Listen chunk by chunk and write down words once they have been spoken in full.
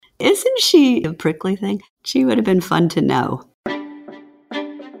Isn't she a prickly thing? She would have been fun to know.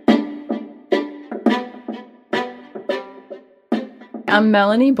 I'm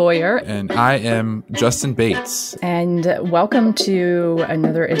Melanie Boyer. And I am Justin Bates. And welcome to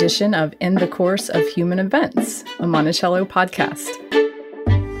another edition of In the Course of Human Events, a Monticello podcast.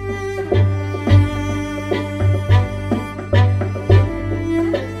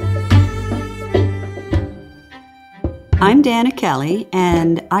 I'm Dana Kelly,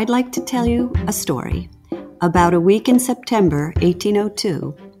 and I'd like to tell you a story about a week in September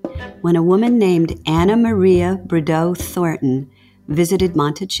 1802 when a woman named Anna Maria Brideau Thornton visited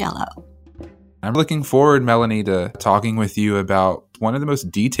Monticello. I'm looking forward, Melanie, to talking with you about one of the most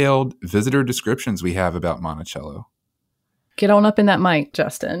detailed visitor descriptions we have about Monticello. Get on up in that mic,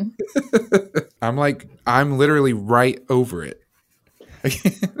 Justin. I'm literally right over it.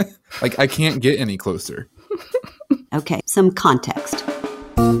 I can't get any closer. Okay, some context.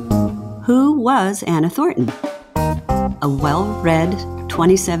 Who was Anna Thornton? A well-read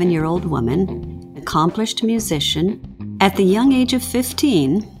 27-year-old woman, accomplished musician. At the young age of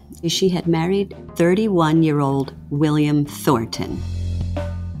 15, she had married 31-year-old William Thornton.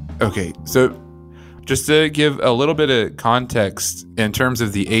 Okay, so just to give a little bit of context in terms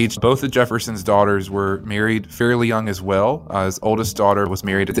of the age, both of Jefferson's daughters were married fairly young as well. His oldest daughter was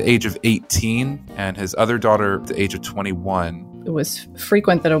married at the age of 18, and his other daughter at the age of 21. It was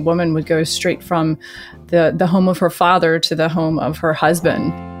frequent that a woman would go straight from the home of her father to the home of her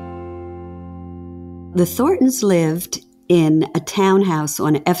husband. The Thorntons lived in a townhouse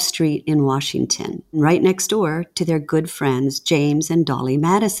on F Street in Washington, right next door to their good friends James and Dolly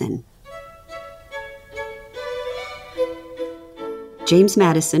Madison. James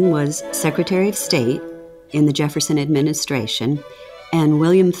Madison was Secretary of State in the Jefferson administration, and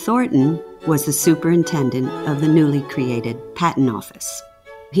William Thornton was the superintendent of the newly created Patent Office.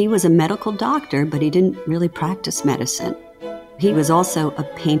 He was a medical doctor, but he didn't really practice medicine. He was also a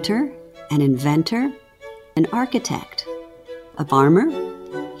painter, an inventor, an architect, a farmer.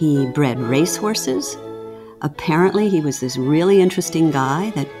 He bred racehorses. Apparently, he was this really interesting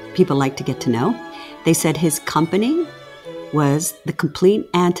guy that people like to get to know. They said his company was the complete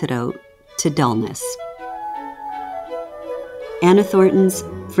antidote to dullness. Anna Thornton's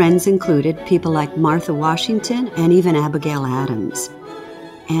friends included people like Martha Washington and even Abigail Adams.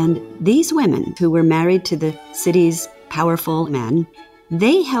 And these women, who were married to the city's powerful men,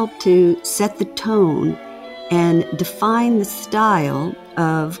 they helped to set the tone and define the style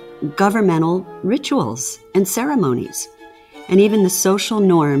of governmental rituals and ceremonies, and even the social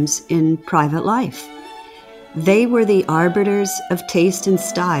norms in private life. They were the arbiters of taste and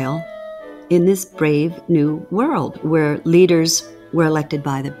style in this brave new world where leaders were elected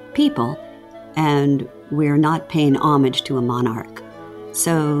by the people and we're not paying homage to a monarch.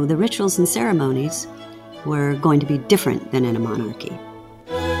 So the rituals and ceremonies were going to be different than in a monarchy.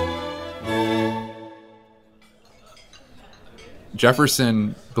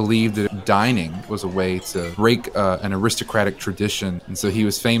 Jefferson believed that dining was a way to break an aristocratic tradition, and so he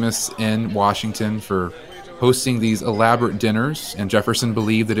was famous in Washington for hosting these elaborate dinners, and Jefferson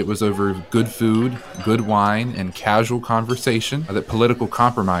believed that it was over good food, good wine, and casual conversation that political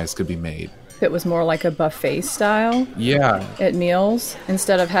compromise could be made. It was more like a buffet style. Yeah. At meals.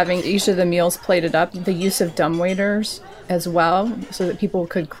 Instead of having each of the meals plated up, the use of dumbwaiters as well, so that people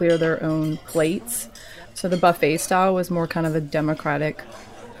could clear their own plates. So the buffet style was more kind of a democratic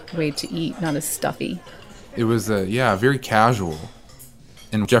way to eat, not as stuffy. It was, very casual.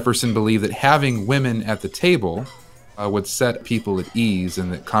 And Jefferson believed that having women at the table would set people at ease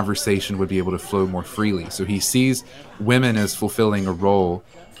and that conversation would be able to flow more freely. So he sees women as fulfilling a role.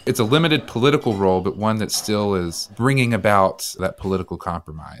 It's a limited political role, but one that still is bringing about that political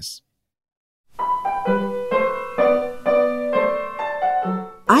compromise.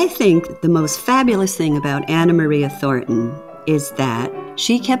 I think the most fabulous thing about Anna Maria Thornton is that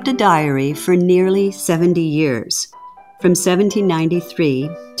she kept a diary for nearly 70 years. From 1793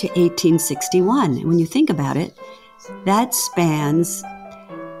 to 1861. And when you think about it, that spans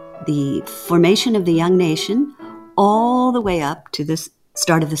the formation of the young nation all the way up to the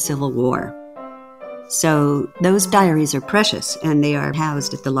start of the Civil War. So those diaries are precious, and they are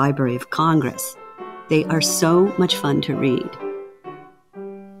housed at the Library of Congress. They are so much fun to read.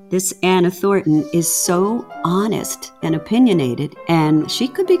 This Anna Thornton is so honest and opinionated, and she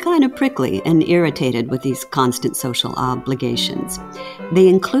could be kind of prickly and irritated with these constant social obligations. They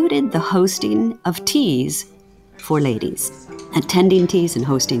included the hosting of teas for ladies, attending teas and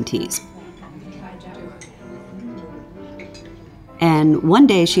hosting teas. And one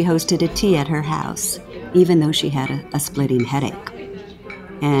day she hosted a tea at her house, even though she had a splitting headache.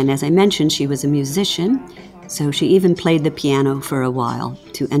 And as I mentioned, she was a musician, so she even played the piano for a while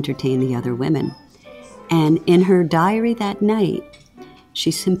to entertain the other women. And in her diary that night,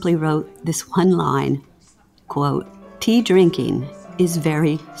 she simply wrote this one line, quote, "Tea drinking is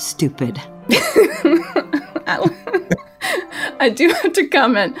very stupid." I do have to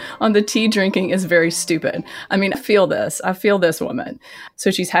comment on the tea drinking is very stupid. I mean, I feel this woman.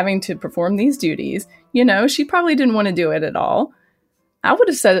 So she's having to perform these duties. You know, she probably didn't want to do it at all. I would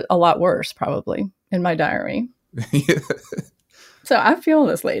have said it a lot worse, probably, in my diary. Yeah. So I feel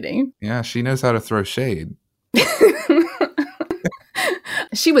this lady. Yeah, she knows how to throw shade.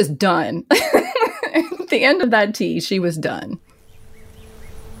 She was done. At the end of that tea, she was done.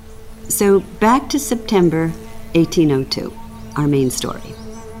 So back to September 1802, our main story.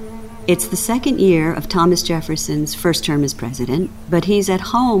 It's the second year of Thomas Jefferson's first term as president, but he's at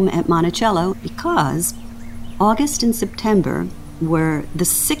home at Monticello because August and September were the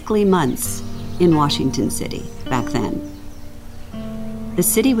sickly months in Washington City back then. The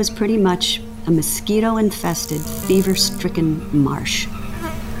city was pretty much a mosquito-infested, fever-stricken marsh.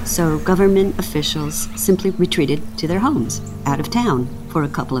 So government officials simply retreated to their homes, out of town, for a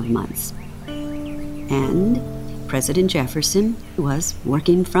couple of months. And President Jefferson was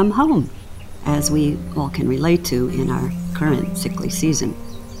working from home, as we all can relate to in our current sickly season.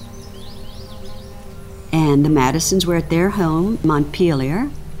 And the Madisons were at their home, Montpelier,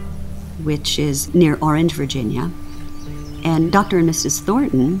 which is near Orange, Virginia. And Dr. and Mrs.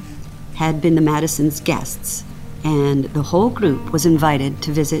 Thornton had been the Madisons' guests, and the whole group was invited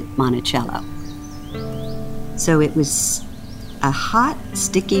to visit Monticello. So it was a hot,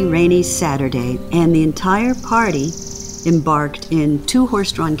 sticky, rainy Saturday, and the entire party embarked in 2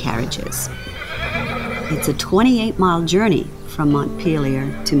 horse-drawn carriages. It's a 28-mile journey from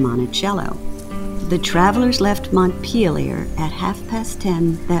Montpelier to Monticello. The travelers left Montpelier at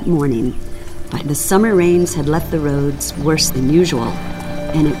 10:30 that morning, but the summer rains had left the roads worse than usual,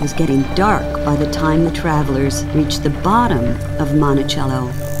 and it was getting dark by the time the travelers reached the bottom of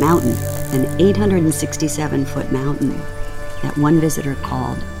Monticello Mountain, an 867-foot mountain that one visitor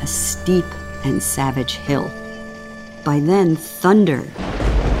called a steep and savage hill. By then, thunder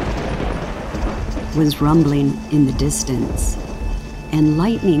was rumbling in the distance, and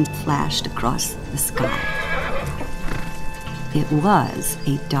lightning flashed across the sky. It was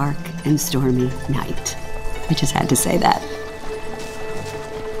a dark and stormy night. I just had to say that.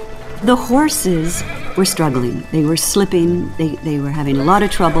 The horses were struggling. They were slipping. They were having a lot of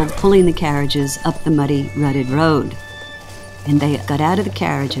trouble pulling the carriages up the muddy, rutted road. And they got out of the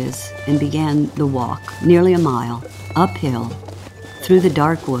carriages and began the walk, nearly a mile, uphill, through the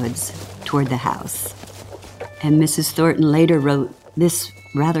dark woods toward the house. And Mrs. Thornton later wrote this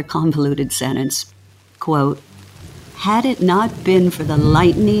rather convoluted sentence, quote, "Had it not been for the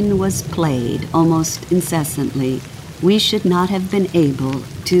lightning was played almost incessantly, we should not have been able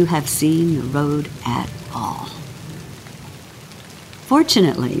to have seen the road at all."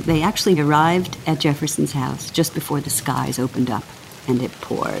 Fortunately, they actually arrived at Jefferson's house just before the skies opened up, and it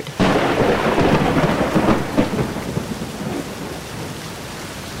poured.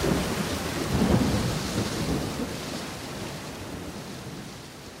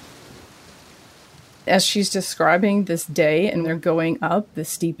 As she's describing this day and they're going up the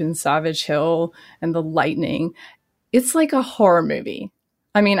steep and savage hill and the lightning, it's like a horror movie.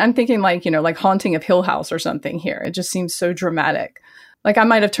 I mean, I'm thinking like, like Haunting of Hill House or something here. It just seems so dramatic. Like I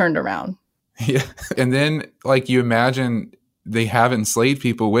might have turned around. Yeah. And then like you imagine they have enslaved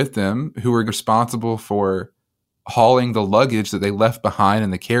people with them who were responsible for hauling the luggage that they left behind in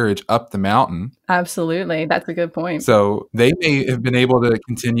the carriage up the mountain. Absolutely. That's a good point. So they may have been able to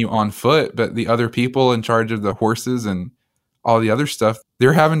continue on foot, but the other people in charge of the horses and all the other stuff,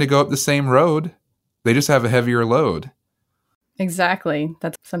 they're having to go up the same road. They just have a heavier load. Exactly.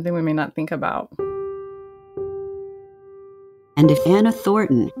 That's something we may not think about. And if Anna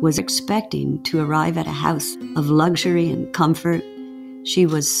Thornton was expecting to arrive at a house of luxury and comfort, she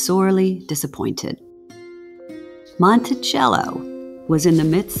was sorely disappointed. Monticello was in the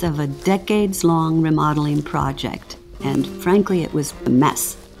midst of a decades-long remodeling project, and frankly, it was a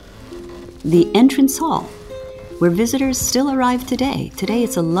mess. The entrance hall, where visitors still arrive today. Today,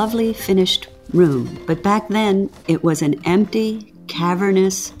 it's a lovely, finished room, but back then, it was an empty,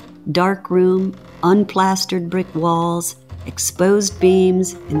 cavernous, dark room, unplastered brick walls, exposed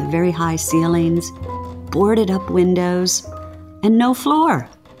beams in the very high ceilings, boarded-up windows, and no floor.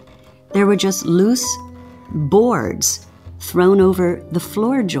 There were just loose boards thrown over the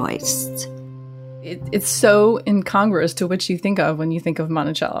floor joists. It's so incongruous to what you think of when you think of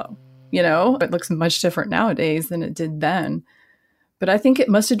Monticello. It looks much different nowadays than it did then. But I think it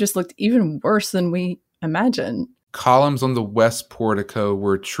must have just looked even worse than we imagined. Columns on the west portico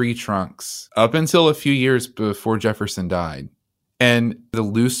were tree trunks up until a few years before Jefferson died. And the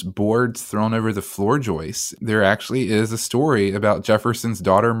loose boards thrown over the floor joists, there actually is a story about Jefferson's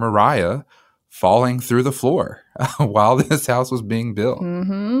daughter Mariah falling through the floor while this house was being built.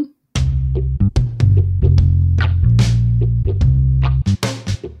 Mm-hmm.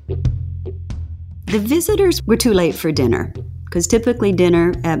 The visitors were too late for dinner, because typically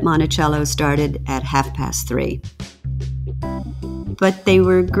dinner at Monticello started at 3:30. But they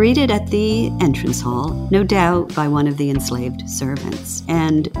were greeted at the entrance hall, no doubt by one of the enslaved servants,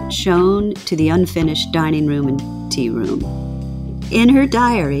 and shown to the unfinished dining room and tea room. In her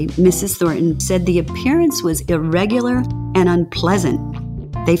diary, Mrs. Thornton said the appearance was irregular and unpleasant.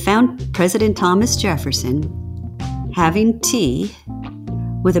 They found President Thomas Jefferson having tea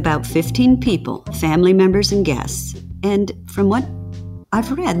with about 15 people, family members and guests. And from what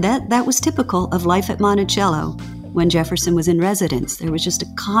I've read, that was typical of life at Monticello when Jefferson was in residence. There was just a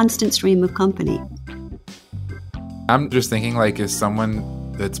constant stream of company. I'm just thinking, like, as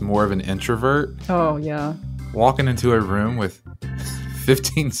someone that's more of an introvert, Oh, yeah. walking into a room with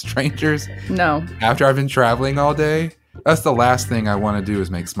 15 strangers No. after I've been traveling all day, that's the last thing I want to do is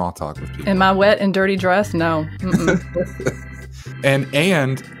make small talk with people. In my wet and dirty dress? No. Mm-mm.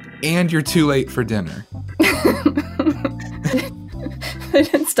 And you're too late for dinner. They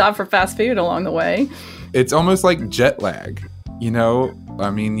didn't stop for fast food along the way. It's almost like jet lag, you know? I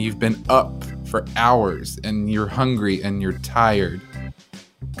mean, you've been up for hours and you're hungry and you're tired.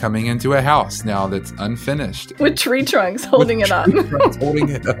 Coming into a house now that's unfinished. With tree trunks holding it up. Holding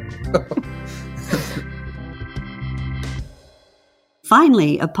it up.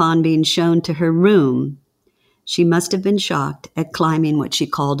 Finally, upon being shown to her room, she must have been shocked at climbing what she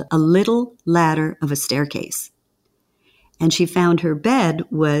called a little ladder of a staircase. And she found her bed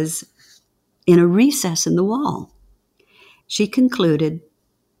was in a recess in the wall. She concluded,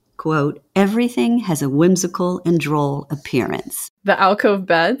 quote, "Everything has a whimsical and droll appearance." The alcove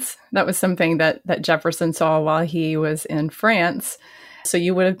beds, that was something that Jefferson saw while he was in France. So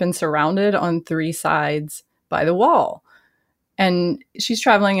you would have been surrounded on three sides by the wall. And she's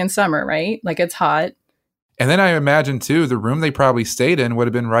traveling in summer, right? Like, it's hot. And then I imagine, too, the room they probably stayed in would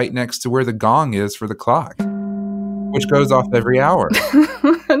have been right next to where the gong is for the clock, which goes off every hour.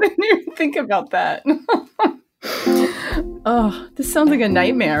 I didn't even think about that. Oh, this sounds like a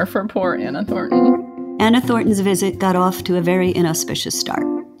nightmare for poor Anna Thornton. Anna Thornton's visit got off to a very inauspicious start,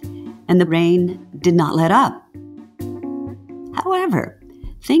 and the rain did not let up. However,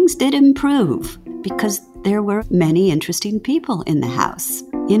 things did improve because there were many interesting people in the house.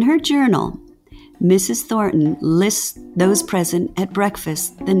 In her journal, Mrs. Thornton lists those present at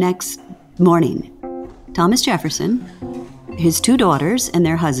breakfast the next morning. Thomas Jefferson, his two daughters and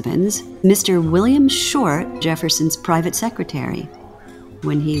their husbands, Mr. William Short, Jefferson's private secretary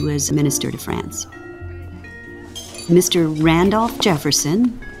when he was minister to France, Mr. Randolph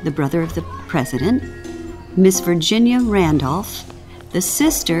Jefferson, the brother of the president, Miss Virginia Randolph, the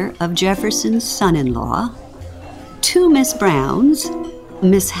sister of Jefferson's son-in-law, two Miss Browns,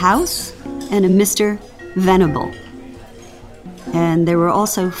 Miss House, and a Mr. Venable. And there were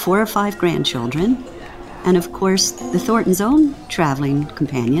also 4 or 5 grandchildren, and of course the Thorntons' own traveling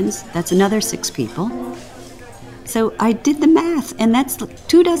companions. That's another 6 people. So I did the math, and that's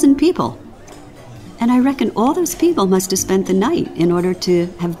 24 people. And I reckon all those people must have spent the night in order to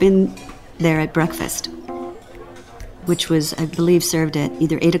have been there at breakfast, which was, I believe, served at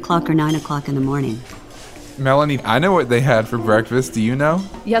either 8 o'clock or 9 o'clock in the morning. Melanie, I know what they had for breakfast. Do you know?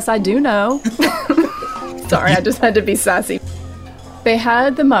 Yes, I do know. Sorry, I just had to be sassy. They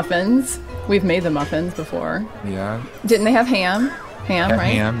had the muffins. We've made the muffins before. Yeah. Didn't they have ham? Ham,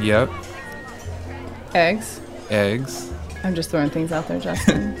 right? Ham, yep. Eggs. Eggs. I'm just throwing things out there,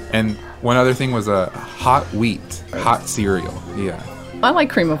 Justin. And one other thing was a hot wheat, hot cereal. Yeah. I like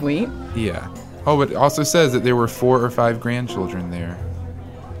cream of wheat. Yeah. Oh, but it also says that there were 4 or 5 grandchildren there.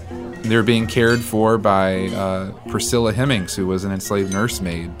 They were being cared for by Priscilla Hemmings, who was an enslaved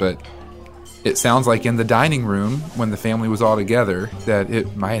nursemaid. But it sounds like in the dining room, when the family was all together, that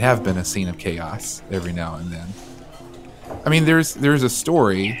it might have been a scene of chaos every now and then. I mean, there's a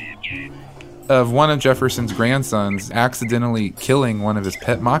story of one of Jefferson's grandsons accidentally killing one of his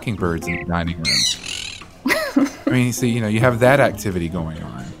pet mockingbirds in the dining room. I mean, so, you have that activity going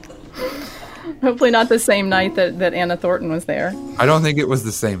on. Hopefully not the same night that Anna Thornton was there. I don't think it was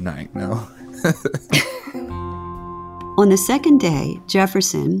the same night, no. On the second day,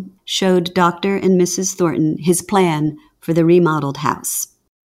 Jefferson showed Dr. and Mrs. Thornton his plan for the remodeled house.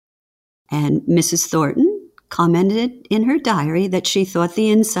 And Mrs. Thornton commented in her diary that she thought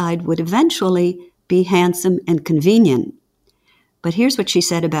the inside would eventually be handsome and convenient. But here's what she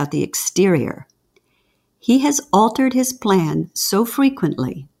said about the exterior. He has altered his plan so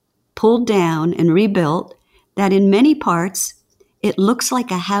frequently, pulled down and rebuilt, that in many parts it looks like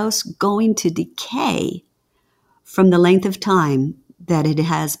a house going to decay from the length of time that it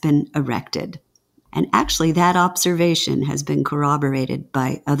has been erected. And actually, that observation has been corroborated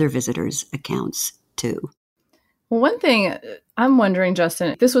by other visitors' accounts, too. Well, one thing I'm wondering,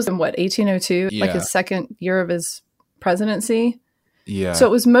 Justin, this was in what, 1802? Yeah. Like his second year of his presidency? Yeah. So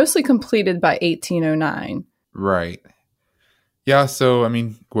it was mostly completed by 1809. Right. Yeah, so, I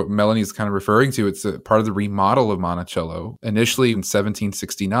mean, what Melanie's kind of referring to, it's a part of the remodel of Monticello. Initially, in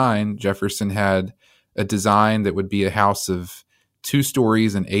 1769, Jefferson had a design that would be a house of 2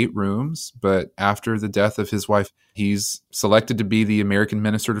 stories and 8 rooms, but after the death of his wife, he's selected to be the American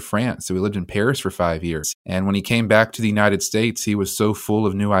minister to France. So he lived in Paris for 5 years. And when he came back to the United States, he was so full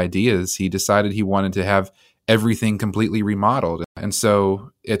of new ideas, he decided he wanted to have everything completely remodeled. And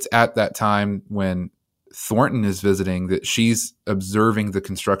so it's at that time when Thornton is visiting that she's observing the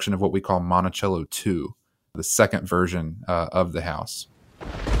construction of what we call Monticello II, the second version of the house.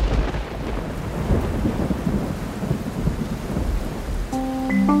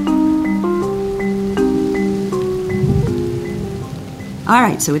 All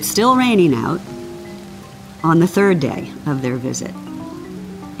right, so it's still raining out on the 3rd day of their visit.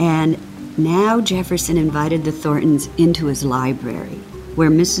 And now Jefferson invited the Thorntons into his library, where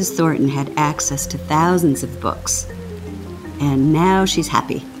Mrs. Thornton had access to thousands of books. And now she's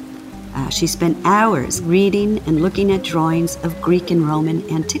happy. She spent hours reading and looking at drawings of Greek and Roman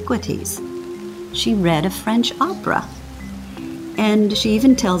antiquities. She read a French opera. And she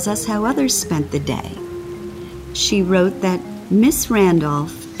even tells us how others spent the day. She wrote that Miss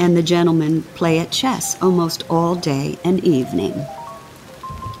Randolph and the gentleman play at chess almost all day and evening.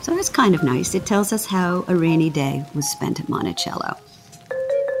 So that's kind of nice. It tells us how a rainy day was spent at Monticello.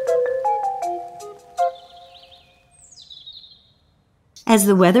 As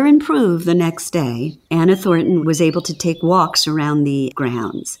the weather improved the next day, Anna Thornton was able to take walks around the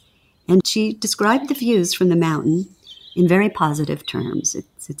grounds, and she described the views from the mountain in very positive terms.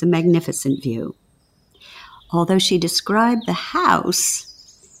 It's a magnificent view. Although she described the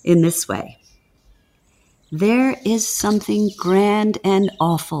house in this way: there is something grand and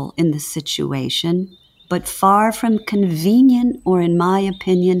awful in the situation, but far from convenient or, in my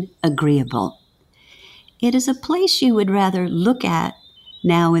opinion, agreeable. It is a place you would rather look at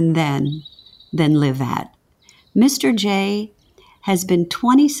now and then than live at. Mr. J has been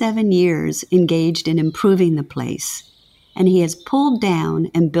 27 years engaged in improving the place, and he has pulled down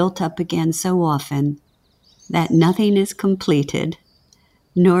and built up again so often that nothing is completed,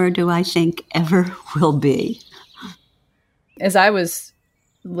 nor do I think ever will be. As I was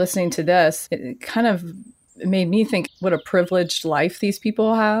listening to this, it kind of made me think what a privileged life these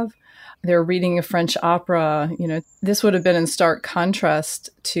people have. They're reading a French opera. You know, this would have been in stark contrast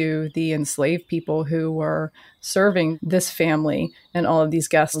to the enslaved people who were serving this family and all of these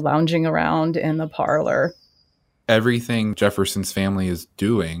guests lounging around in the parlor. Everything Jefferson's family is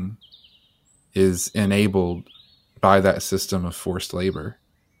doing is enabled by that system of forced labor.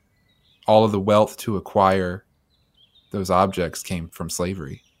 All of the wealth to acquire those objects came from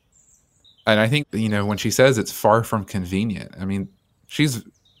slavery. And I think, you know, when she says it's far from convenient, I mean, she's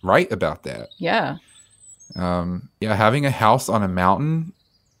right about that. Yeah. Having a house on a mountain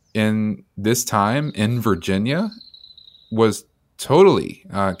in this time in Virginia was totally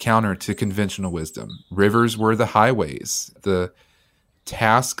counter to conventional wisdom. Rivers were the highways. The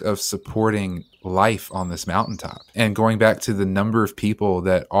task of supporting life on this mountaintop, and going back to the number of people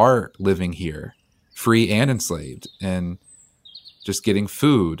that are living here, free and enslaved, and just getting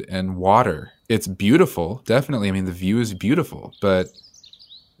food and water. It's beautiful, definitely. I mean, the view is beautiful, but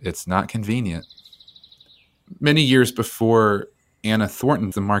it's not convenient. Many years before Anna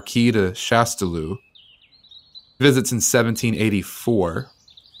Thornton, the Marquis de Chastellux visits in 1784,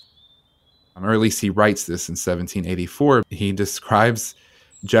 or at least he writes this in 1784. He describes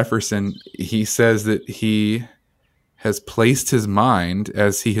Jefferson. He says that he has placed his mind,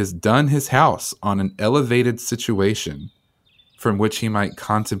 as he has done his house, on an elevated situation from which he might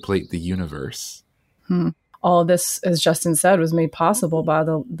contemplate the universe. All of this, as Justin said, was made possible by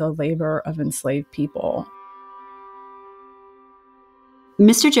the labor of enslaved people.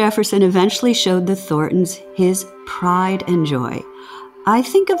 Mr. Jefferson eventually showed the Thorntons his pride and joy. I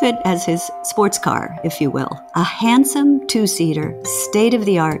think of it as his sports car, if you will, a handsome 2-seater,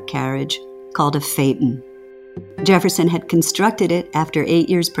 state-of-the-art carriage called a phaeton. Jefferson had constructed it after 8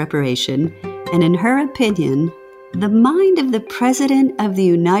 years' preparation And in her opinion, the mind of the President of the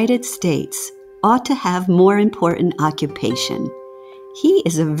United States ought to have more important occupation. He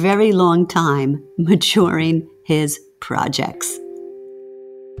is a very long time maturing his projects.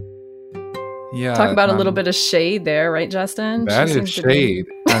 Yeah. Talk about a little bit of shade there, right, Justin? That is shade.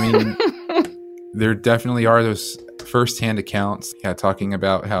 I mean, there definitely are those firsthand accounts, talking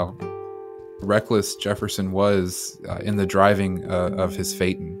about how reckless Jefferson was in the driving of his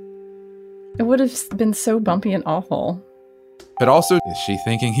Phaeton. It would have been so bumpy and awful. But also, is she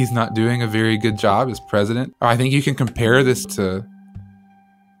thinking he's not doing a very good job as president? I think you can compare this to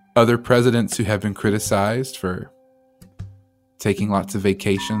other presidents who have been criticized for taking lots of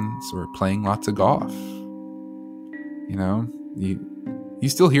vacations or playing lots of golf. You know, you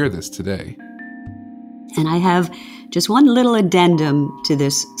still hear this today. And I have just one little addendum to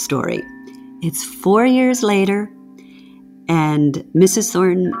this story. It's 4 years later, and Mrs.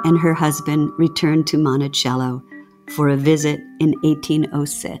 Thornton and her husband returned to Monticello for a visit in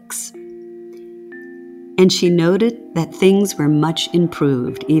 1806. And she noted that things were much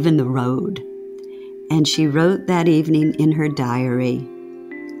improved, even the road. And she wrote that evening in her diary,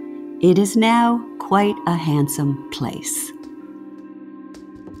 "It is now quite a handsome place."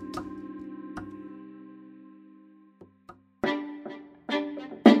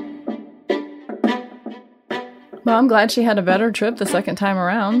 Well, I'm glad she had a better trip the second time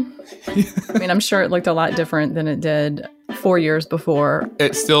around. I mean, I'm sure it looked a lot different than it did 4 years before.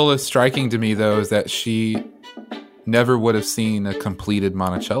 It still is striking to me, though, is that she never would have seen a completed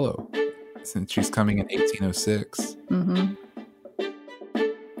Monticello since she's coming in 1806. Mm-hmm.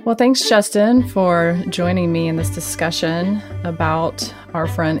 Well, thanks, Justin, for joining me in this discussion about our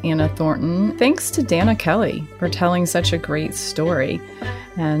friend Anna Thornton. Thanks to Dana Kelly for telling such a great story,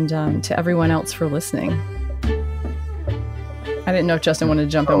 and to everyone else for listening. I didn't know if Justin wanted to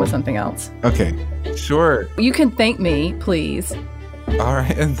jump in with something else. Okay, sure. You can thank me, please. All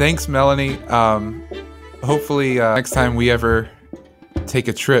right, and thanks, Melanie. Hopefully, next time we ever take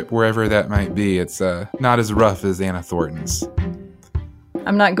a trip, wherever that might be, it's not as rough as Anna Thornton's.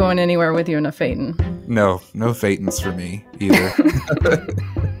 I'm not going anywhere with you in a Phaeton. No Phaetons for me either.